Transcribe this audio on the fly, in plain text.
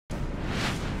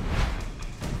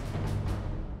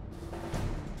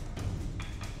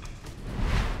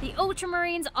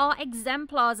Ultramarines are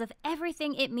exemplars of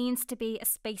everything it means to be a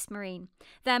Space Marine.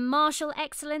 Their martial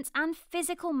excellence and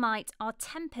physical might are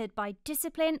tempered by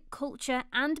discipline, culture,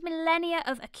 and millennia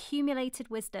of accumulated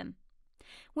wisdom.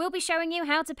 We'll be showing you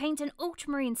how to paint an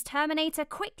Ultramarines Terminator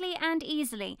quickly and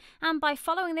easily, and by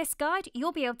following this guide,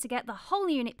 you'll be able to get the whole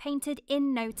unit painted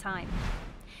in no time.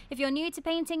 If you're new to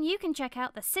painting, you can check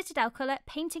out the Citadel Colour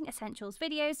Painting Essentials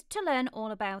videos to learn all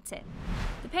about it.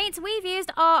 The paints we've used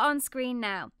are on screen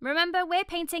now. Remember, we're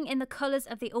painting in the colours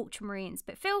of the Ultramarines,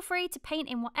 but feel free to paint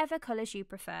in whatever colours you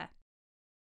prefer.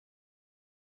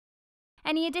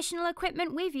 Any additional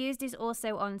equipment we've used is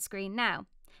also on screen now.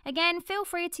 Again, feel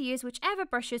free to use whichever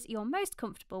brushes you're most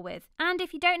comfortable with, and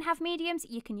if you don't have mediums,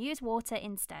 you can use water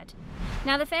instead.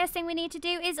 Now the first thing we need to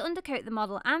do is undercoat the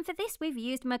model, and for this we've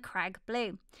used Macragge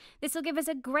Blue. This will give us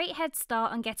a great head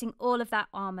start on getting all of that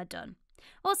armour done.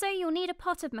 Also, you'll need a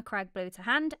pot of Macragge Blue to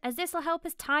hand, as this will help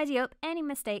us tidy up any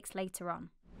mistakes later on.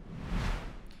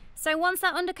 So once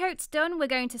that undercoat's done, we're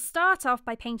going to start off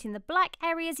by painting the black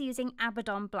areas using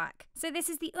Abaddon Black. So this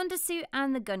is the undersuit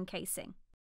and the gun casing.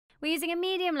 We're using a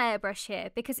medium layer brush here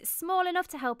because it's small enough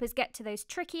to help us get to those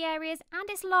tricky areas, and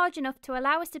it's large enough to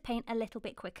allow us to paint a little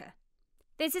bit quicker.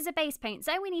 This is a base paint,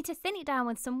 so we need to thin it down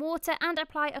with some water and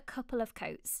apply a couple of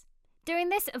coats. Doing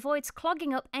this avoids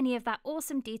clogging up any of that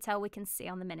awesome detail we can see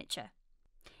on the miniature.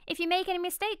 If you make any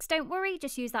mistakes, don't worry,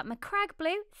 just use that Macragge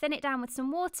Blue, thin it down with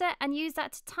some water, and use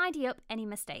that to tidy up any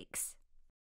mistakes.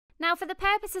 Now for the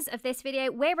purposes of this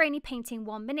video, we're only painting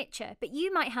one miniature, but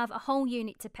you might have a whole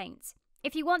unit to paint.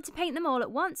 If you want to paint them all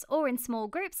at once or in small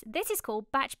groups, this is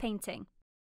called batch painting.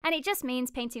 And it just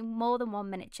means painting more than one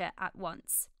miniature at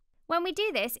once. When we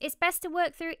do this, it's best to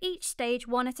work through each stage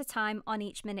one at a time on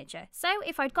each miniature. So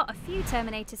if I'd got a few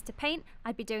Terminators to paint,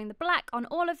 I'd be doing the black on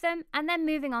all of them and then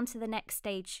moving on to the next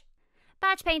stage.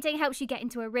 Batch painting helps you get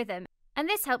into a rhythm, and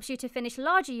this helps you to finish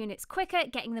larger units quicker,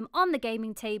 getting them on the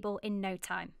gaming table in no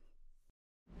time.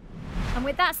 And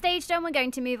with that stage done, we're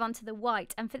going to move on to the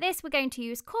white, and for this we're going to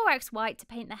use Corax White to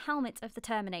paint the helmet of the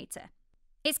Terminator.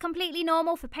 It's completely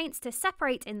normal for paints to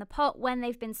separate in the pot when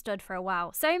they've been stood for a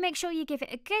while, so make sure you give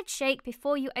it a good shake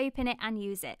before you open it and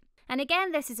use it. And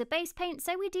again, this is a base paint,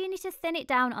 so we do need to thin it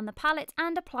down on the palette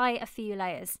and apply a few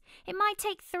layers. It might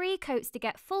take 3 coats to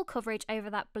get full coverage over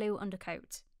that blue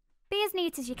undercoat. Be as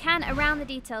neat as you can around the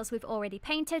details we've already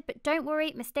painted, but don't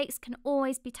worry, mistakes can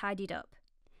always be tidied up.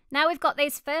 Now we've got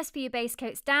those first few base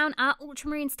coats down, our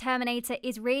Ultramarines Terminator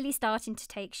is really starting to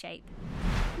take shape.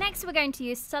 Next we're going to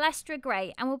use Celestra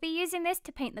Grey, and we'll be using this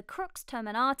to paint the Crux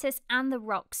Terminatus and the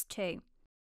rocks too.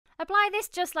 Apply this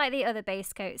just like the other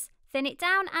base coats, thin it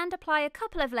down and apply a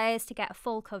couple of layers to get a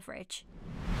full coverage.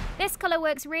 This colour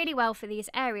works really well for these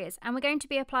areas, and we're going to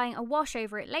be applying a wash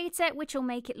over it later, which will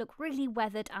make it look really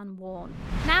weathered and worn.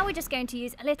 Now we're just going to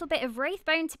use a little bit of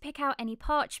Wraithbone to pick out any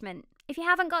parchment. If you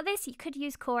haven't got this, you could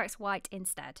use Corax White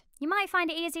instead. You might find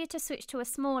it easier to switch to a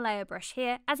small layer brush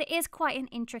here, as it is quite an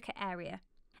intricate area.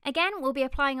 Again, we'll be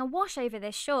applying a wash over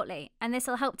this shortly, and this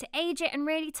will help to age it and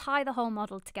really tie the whole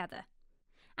model together.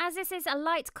 As this is a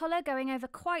light colour going over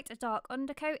quite a dark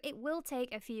undercoat, it will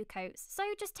take a few coats, so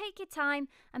just take your time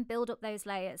and build up those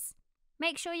layers.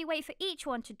 Make sure you wait for each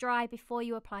one to dry before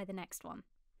you apply the next one.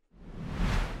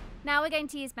 Now we're going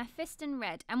to use Mephiston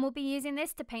Red, and we'll be using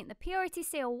this to paint the Purity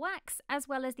Seal wax as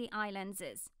well as the eye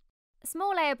lenses. A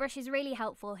small layer brush is really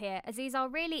helpful here, as these are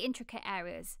really intricate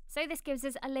areas, so this gives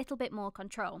us a little bit more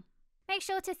control. Make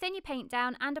sure to thin your paint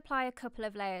down and apply a couple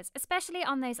of layers, especially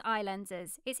on those eye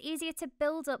lenses. It's easier to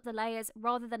build up the layers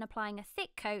rather than applying a thick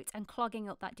coat and clogging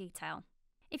up that detail.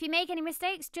 If you make any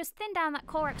mistakes, just thin down that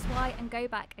Corax White and go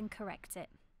back and correct it.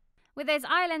 With those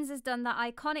eye lenses done, that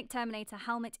iconic Terminator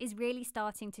helmet is really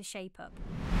starting to shape up.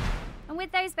 And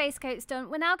with those base coats done,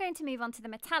 we're now going to move on to the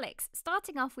metallics,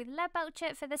 starting off with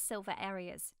Leadbelcher for the silver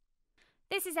areas.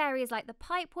 This is areas like the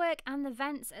pipework and the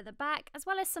vents at the back, as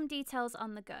well as some details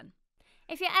on the gun.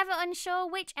 If you're ever unsure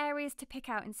which areas to pick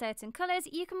out in certain colours,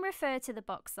 you can refer to the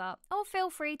box art, or feel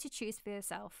free to choose for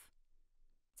yourself.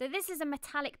 So this is a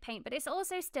metallic paint, but it's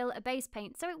also still a base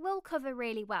paint, so it will cover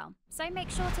really well. So make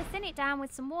sure to thin it down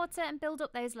with some water and build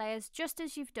up those layers just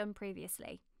as you've done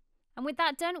previously. And with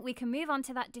that done, we can move on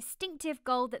to that distinctive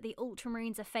gold that the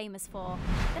Ultramarines are famous for.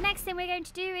 The next thing we're going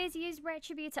to do is use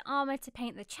Retributor armour to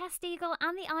paint the chest eagle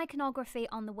and the iconography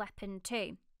on the weapon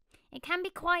too. It can be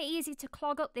quite easy to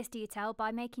clog up this detail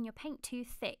by making your paint too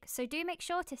thick, so do make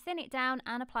sure to thin it down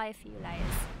and apply a few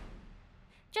layers.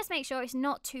 Just make sure it's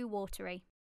not too watery.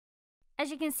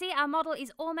 As you can see, our model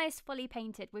is almost fully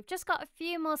painted. We've just got a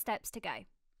few more steps to go.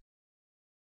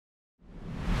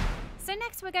 So So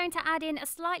next we're going to add in a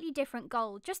slightly different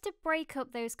gold just to break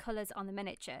up those colours on the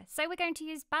miniature. So we're going to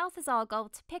use Balthazar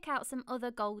gold to pick out some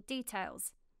other gold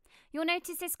details. You'll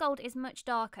notice this gold is much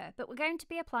darker, but we're going to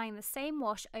be applying the same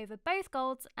wash over both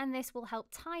golds, and this will help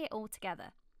tie it all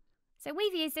together. So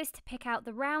we've used this to pick out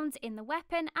the rounds in the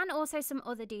weapon and also some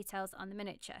other details on the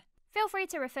miniature. Feel free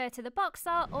to refer to the box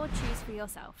art or choose for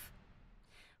yourself.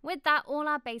 With that, all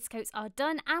our base coats are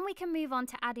done and we can move on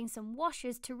to adding some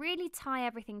washes to really tie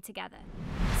everything together.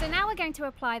 So now we're going to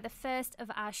apply the first of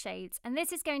our shades, and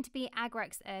this is going to be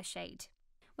Agrax Earthshade.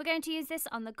 We're going to use this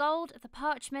on the gold, the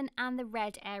parchment and the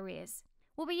red areas.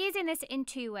 We'll be using this in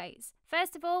two ways.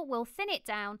 First of all, we'll thin it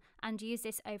down and use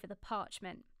this over the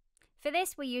parchment. For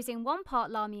this, we're using 1 part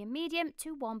Lahmian Medium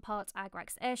to 1 part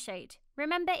Agrax Earthshade.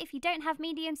 Remember, if you don't have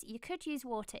mediums, you could use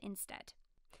water instead.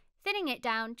 Thinning it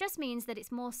down just means that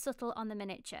it's more subtle on the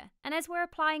miniature, and as we're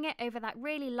applying it over that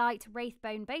really light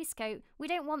Wraithbone base coat, we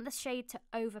don't want the shade to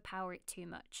overpower it too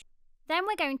much. Then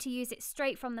we're going to use it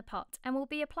straight from the pot, and we'll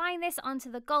be applying this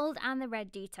onto the gold and the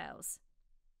red details.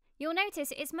 You'll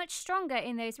notice it's much stronger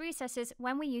in those recesses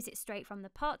when we use it straight from the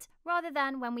pot, rather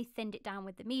than when we thinned it down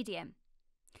with the medium.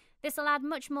 This will add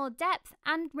much more depth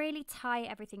and really tie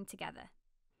everything together.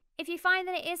 If you find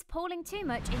that it is pooling too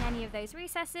much in any of those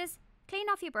recesses, clean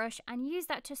off your brush and use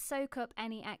that to soak up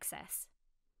any excess.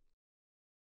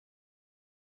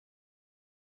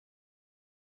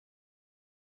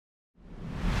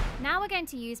 Now we're going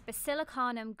to use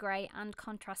Basilicanum Grey and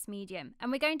Contrast Medium,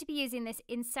 and we're going to be using this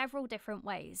in several different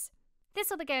ways. This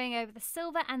will be going over the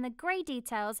silver and the grey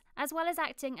details, as well as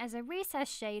acting as a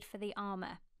recessed shade for the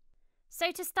armour. So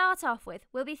to start off with,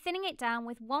 we'll be thinning it down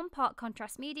with 1 part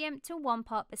Contrast Medium to 1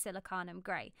 part Basilicanum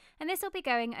Grey, and this will be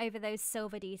going over those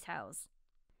silver details.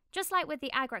 Just like with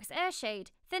the Agrax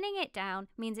Earthshade, thinning it down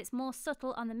means it's more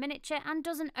subtle on the miniature and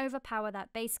doesn't overpower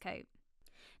that base coat.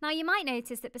 Now you might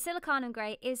notice that Basilicanum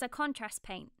Grey is a contrast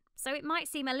paint, so it might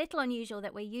seem a little unusual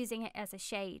that we're using it as a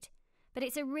shade. But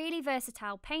it's a really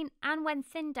versatile paint, and when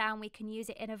thinned down we can use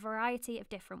it in a variety of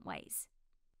different ways.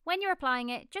 When you're applying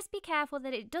it, just be careful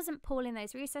that it doesn't pool in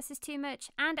those recesses too much,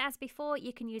 and as before,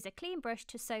 you can use a clean brush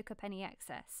to soak up any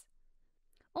excess.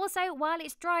 Also, while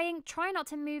it's drying, try not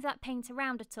to move that paint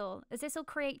around at all, as this will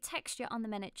create texture on the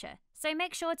miniature, so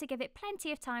make sure to give it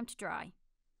plenty of time to dry.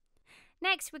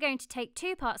 Next, we're going to take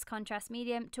 2 parts Contrast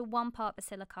Medium to 1 part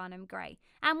Basilicanum Grey,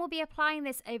 and we'll be applying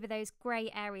this over those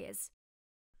grey areas.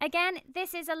 Again,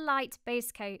 this is a light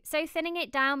base coat, so thinning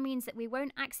it down means that we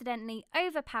won't accidentally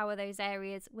overpower those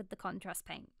areas with the contrast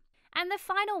paint. And the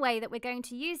final way that we're going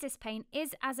to use this paint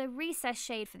is as a recessed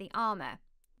shade for the armour.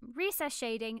 Recessed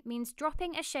shading means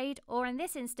dropping a shade, or in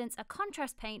this instance a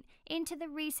contrast paint, into the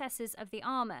recesses of the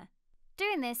armour.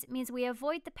 Doing this means we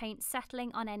avoid the paint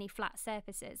settling on any flat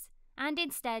surfaces, and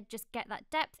instead just get that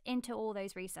depth into all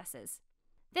those recesses.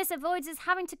 This avoids us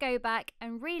having to go back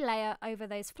and relayer over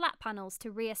those flat panels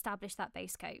to re-establish that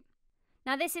base coat.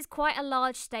 Now this is quite a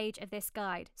large stage of this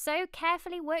guide, so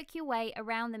carefully work your way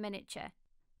around the miniature.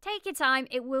 Take your time,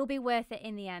 it will be worth it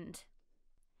in the end.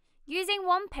 Using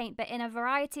one paint but in a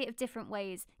variety of different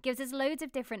ways gives us loads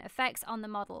of different effects on the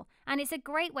model, and it's a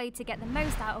great way to get the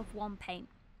most out of one paint.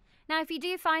 Now if you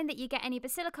do find that you get any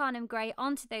Basilicanum Grey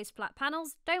onto those flat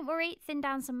panels, don't worry, thin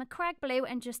down some Macragge Blue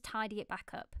and just tidy it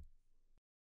back up.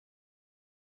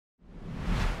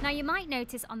 Now you might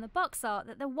notice on the box art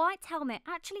that the white helmet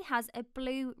actually has a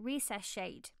blue recess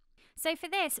shade. So for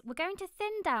this, we're going to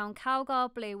thin down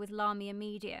Calgar Blue with Lahmian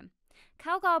Medium.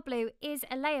 Calgar Blue is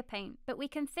a layer paint, but we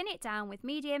can thin it down with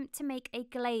medium to make a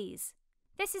glaze.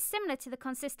 This is similar to the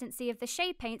consistency of the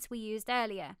shade paints we used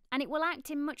earlier, and it will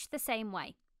act in much the same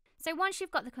way. So once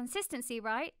you've got the consistency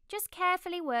right, just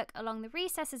carefully work along the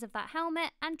recesses of that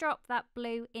helmet and drop that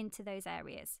blue into those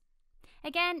areas.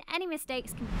 Again, any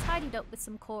mistakes can be tidied up with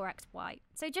some Corax white,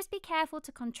 so just be careful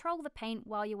to control the paint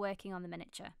while you're working on the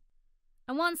miniature.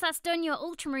 And once that's done, your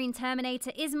Ultramarine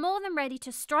Terminator is more than ready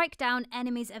to strike down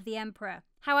enemies of the Emperor.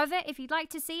 However, if you'd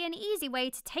like to see an easy way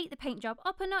to take the paint job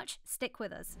up a notch, stick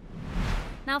with us.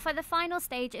 Now for the final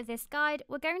stage of this guide,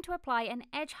 we're going to apply an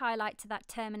edge highlight to that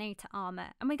Terminator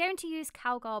armour, and we're going to use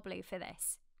Calgar Blue for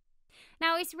this.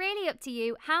 Now it's really up to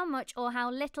you how much or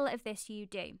how little of this you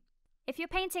do. If you're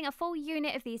painting a full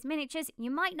unit of these miniatures,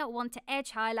 you might not want to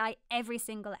edge highlight every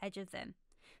single edge of them.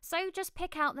 So just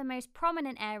pick out the most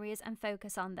prominent areas and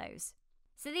focus on those.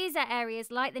 So these are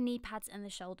areas like the knee pads and the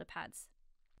shoulder pads.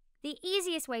 The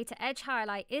easiest way to edge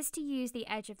highlight is to use the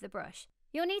edge of the brush.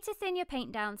 You'll need to thin your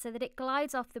paint down so that it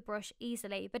glides off the brush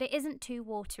easily, but it isn't too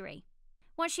watery.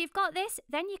 Once you've got this,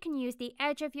 then you can use the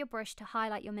edge of your brush to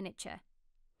highlight your miniature.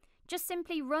 Just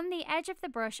simply run the edge of the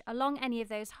brush along any of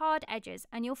those hard edges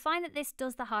and you'll find that this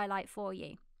does the highlight for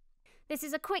you. This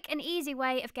is a quick and easy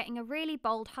way of getting a really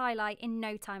bold highlight in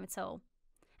no time at all.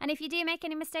 And if you do make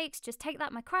any mistakes, just take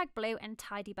that Macragge blue and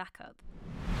tidy back up.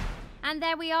 And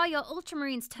there we are, your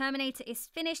Ultramarines Terminator is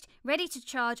finished, ready to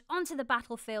charge onto the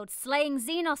battlefield, slaying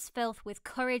Xenos filth with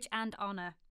courage and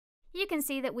honour. You can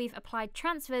see that we've applied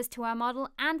transfers to our model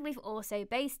and we've also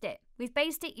based it. We've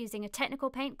based it using a technical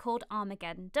paint called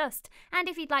Armageddon Dust, and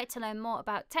if you'd like to learn more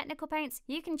about technical paints,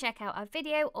 you can check out our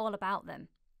video all about them.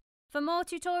 For more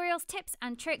tutorials, tips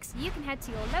and tricks, you can head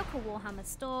to your local Warhammer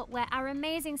store where our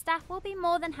amazing staff will be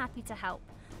more than happy to help,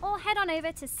 or head on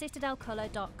over to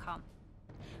citadelcolour.com.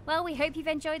 Well, we hope you've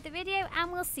enjoyed the video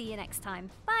and we'll see you next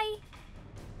time. Bye!